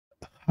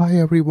Hi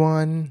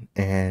everyone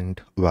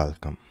and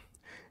welcome.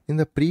 In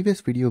the previous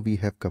video we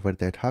have covered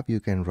that how you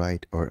can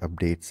write or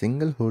update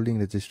single holding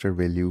register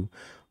value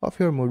of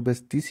your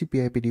Modbus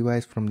TCP IP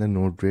device from the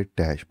Node-RED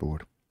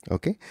dashboard.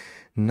 Okay,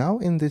 now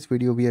in this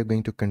video we are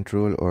going to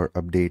control or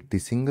update the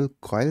single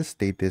coil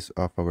status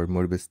of our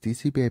Modbus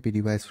TCP IP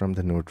device from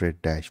the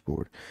Node-RED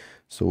dashboard.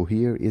 So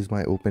here is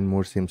my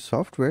OpenModSim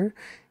software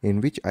in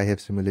which I have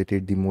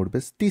simulated the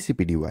Modbus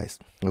TCP device.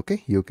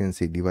 Okay, you can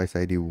see device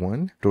ID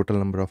 1, total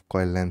number of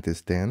coil length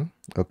is 10.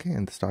 Okay,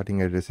 and the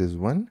starting address is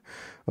 1.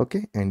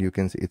 Okay, and you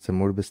can see it's a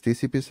Modbus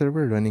TCP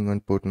server running on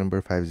port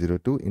number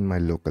 502 in my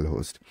local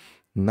host.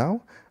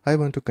 Now I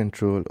want to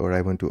control or I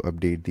want to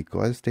update the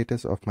coil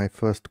status of my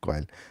first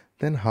coil.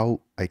 Then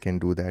how I can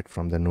do that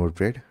from the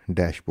Node-RED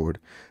dashboard.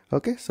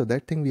 Okay, so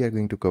that thing we are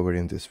going to cover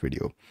in this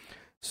video.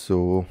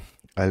 So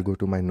I'll go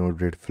to my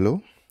Node-RED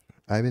flow.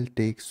 I will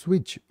take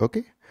switch.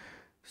 Okay,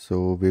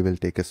 so we will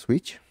take a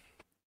switch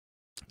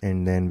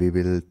and then we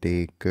will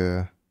take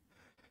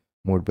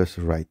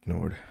Modbus write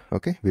node.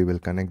 Okay, we will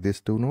connect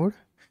this to node,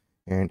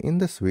 and in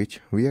the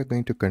switch we are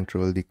going to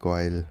control the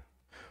coil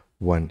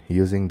 1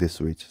 using this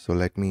switch. So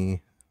let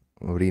me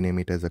rename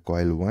it as a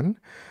coil 1,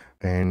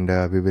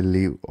 and we will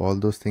leave all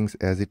those things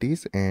as it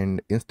is,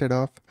 and instead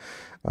of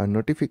a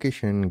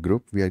notification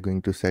group we are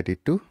going to set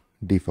it to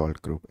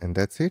default group, and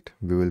that's it.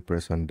 We will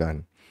press on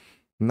done.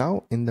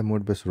 Now in the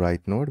Modbus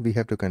write node we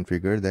have to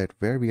configure that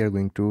where we are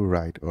going to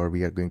write or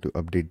we are going to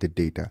update the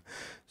data.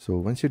 So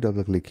once you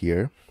double click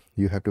here,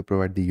 you have to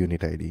provide the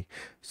unit ID.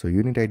 So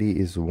unit ID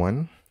is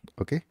 1.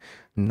 Okay,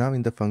 now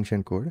in the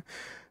function code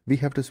we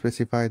have to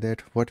specify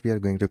that what we are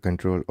going to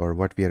control or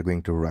what we are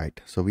going to write.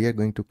 So we are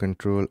going to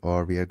control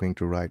or we are going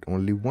to write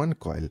only one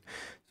coil.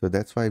 So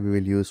that's why we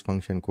will use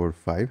function code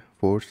 5,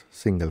 force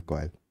single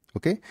coil.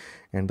 Okay,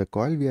 and the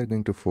coil we are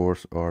going to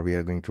force or we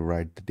are going to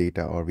write the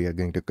data or we are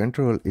going to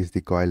control is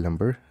the coil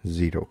number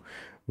 0,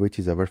 which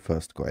is our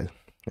first coil.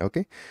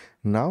 Okay,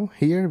 now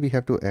here we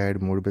have to add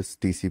Modbus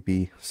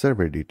TCP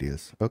server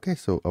details. Okay,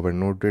 so our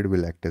Node-RED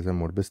will act as a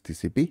Modbus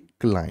TCP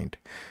client.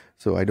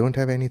 So I don't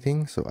have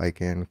anything, so I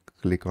can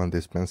click on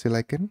this pencil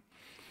icon.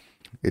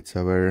 It's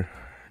our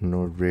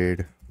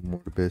Node-RED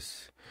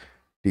Modbus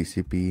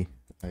TCP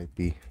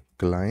IP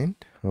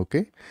client.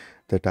 Okay,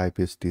 the type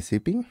is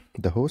TCP.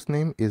 The host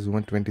name is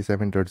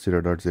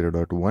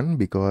 127.0.0.1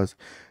 because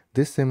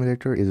this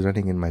simulator is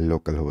running in my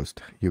local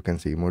host. You can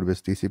see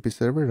Modbus TCP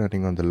server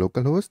running on the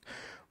local host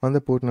on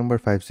the port number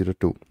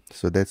 502.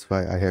 So that's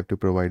why I have to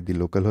provide the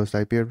localhost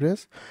IP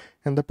address,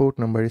 and the port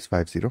number is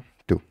 502.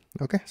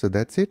 Okay, so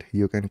that's it.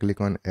 You can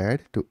click on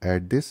add to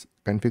add this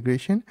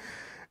configuration,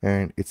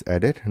 and it's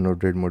added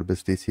Node-RED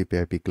Modbus TCP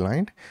IP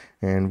client,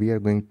 and we are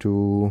going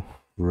to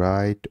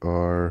write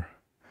or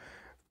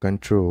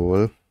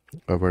control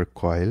our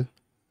coil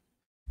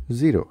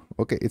 0.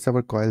 Okay, it's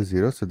our coil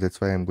 0, so that's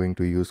why I'm going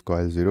to use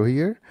coil 0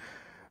 here.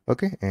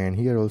 Okay, and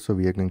here also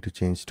we are going to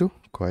change to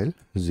coil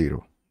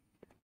 0.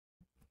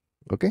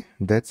 Okay,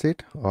 that's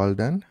it, all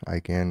done. I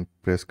can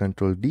press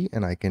Ctrl D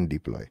and I can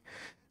deploy.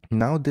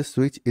 Now this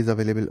switch is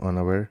available on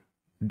our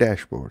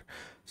dashboard,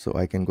 so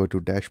I can go to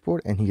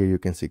dashboard and here you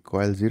can see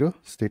coil 0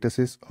 status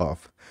is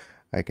off.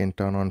 I can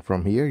turn on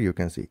from here, you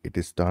can see it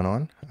is turn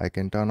on. I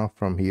can turn off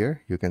from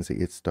here, you can see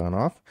it's turn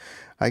off.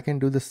 I can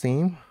do the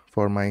same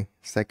for my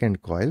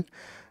second coil,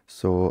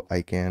 so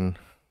I can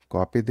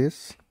copy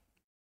this.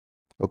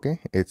 Okay,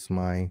 it's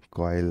my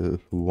coil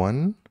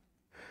 1.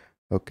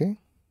 Okay,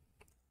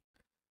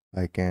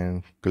 I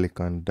can click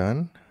on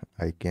done.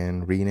 I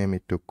can rename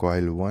it to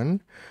coil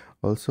 1.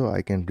 Also,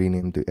 I can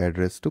rename the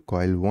address to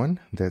coil 1.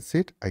 That's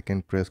it. I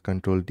can press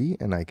Ctrl D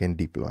and I can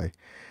deploy.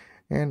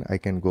 And I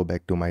can go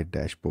back to my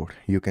dashboard.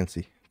 You can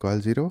see coil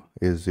 0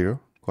 is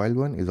 0. Coil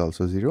 1 is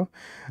also 0.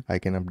 I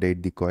can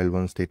update the coil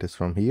 1 status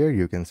from here.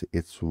 You can see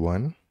it's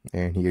 1.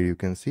 And here you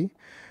can see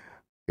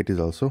it is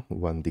also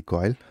 1, the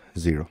coil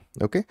 0.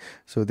 Okay,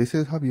 so this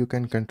is how you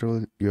can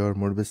control your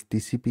Modbus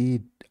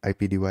TCP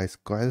IP device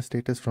coil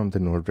status from the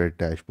Node-RED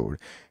dashboard.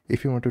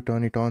 If you want to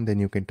turn it on, then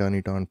you can turn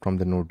it on from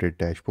the Node-RED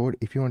dashboard.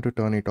 If you want to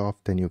turn it off,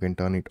 then you can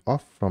turn it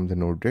off from the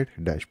Node-RED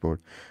dashboard.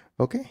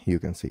 Okay, you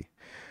can see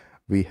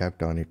we have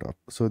turned it off.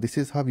 So this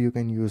is how you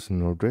can use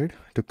Node-RED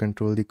to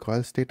control the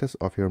coil status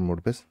of your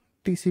Modbus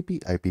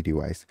TCP IP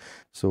device.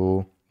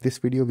 So this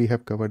video we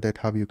have covered that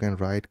how you can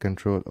write,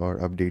 control or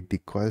update the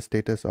coil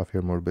status of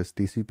your Modbus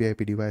TCP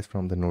IP device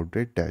from the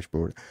Node-RED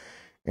dashboard.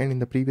 And in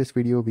the previous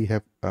video we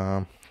have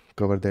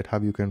covered that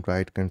how you can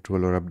write,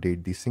 control or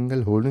update the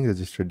single holding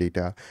register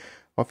data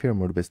of your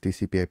Modbus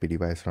TCP IP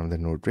device from the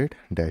Node-RED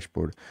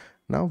dashboard.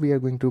 Now we are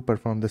going to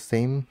perform the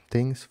same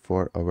things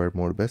for our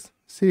Modbus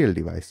serial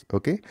device,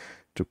 okay,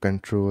 to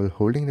control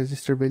holding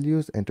register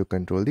values and to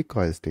control the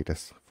coil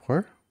status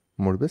for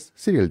Modbus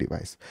serial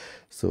device.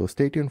 So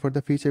stay tuned for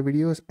the future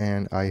videos,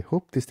 and I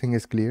hope this thing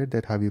is clear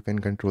that how you can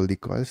control the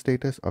coil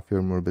status of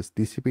your Modbus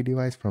TCP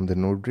device from the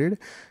Node-RED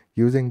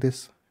using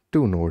this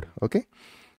 2 node. Okay,